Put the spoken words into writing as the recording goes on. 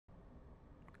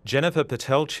Jennifer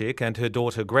Patelchik and her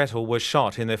daughter Gretel were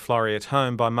shot in their Floreat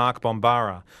home by Mark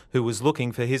Bombara, who was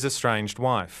looking for his estranged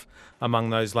wife. Among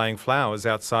those laying flowers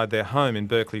outside their home in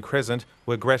Berkeley Crescent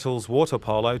were Gretel's water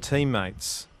polo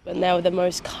teammates. And they were the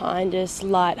most kindest,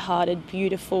 light-hearted,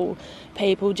 beautiful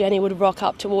people. Jenny would rock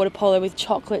up to water polo with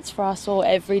chocolates for us all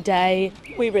every day.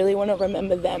 We really want to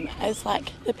remember them as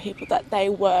like the people that they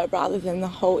were, rather than the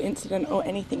whole incident or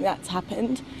anything that's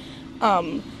happened.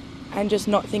 And just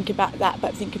not think about that,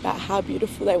 but think about how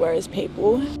beautiful they were as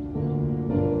people.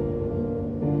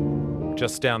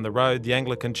 Just down the road, the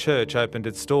Anglican Church opened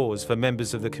its doors for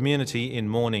members of the community in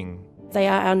mourning. They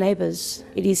are our neighbours.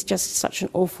 It is just such an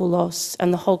awful loss,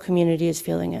 and the whole community is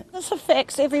feeling it. This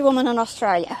affects every woman in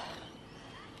Australia.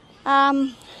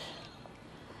 I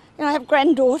have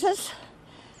granddaughters,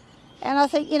 and I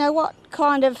think, what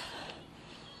kind of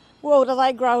world are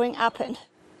they growing up in?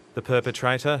 The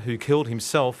perpetrator, who killed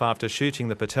himself after shooting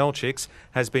the Patelchiks,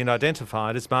 has been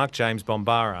identified as Mark James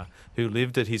Bombara, who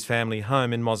lived at his family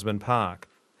home in Mosman Park.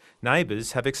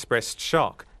 Neighbours have expressed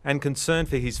shock and concern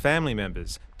for his family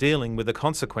members dealing with the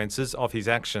consequences of his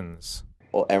actions.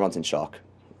 Well, everyone's in shock,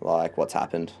 like what's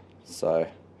happened. So a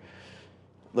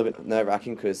little bit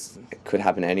nerve-wracking because it could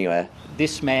happen anywhere.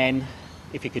 This man,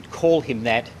 if you could call him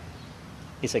that,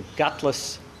 is a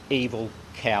gutless, evil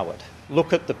coward.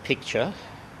 Look at the picture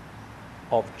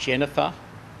of Jennifer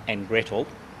and Gretel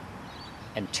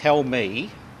and tell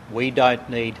me we don't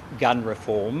need gun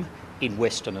reform in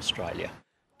Western Australia.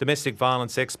 Domestic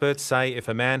violence experts say if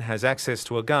a man has access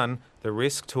to a gun, the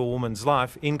risk to a woman's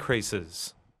life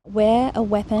increases. Where a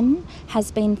weapon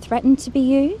has been threatened to be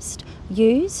used,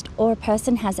 or a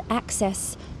person has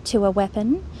access to a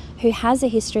weapon who has a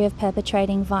history of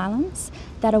perpetrating violence,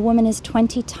 that a woman is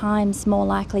 20 times more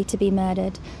likely to be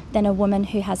murdered than a woman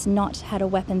who has not had a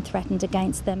weapon threatened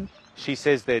against them. She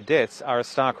says their deaths are a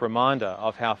stark reminder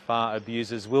of how far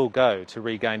abusers will go to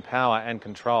regain power and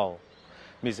control.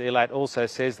 Ms Elat also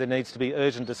says there needs to be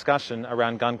urgent discussion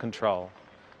around gun control.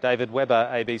 David Webber,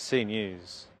 ABC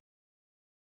News.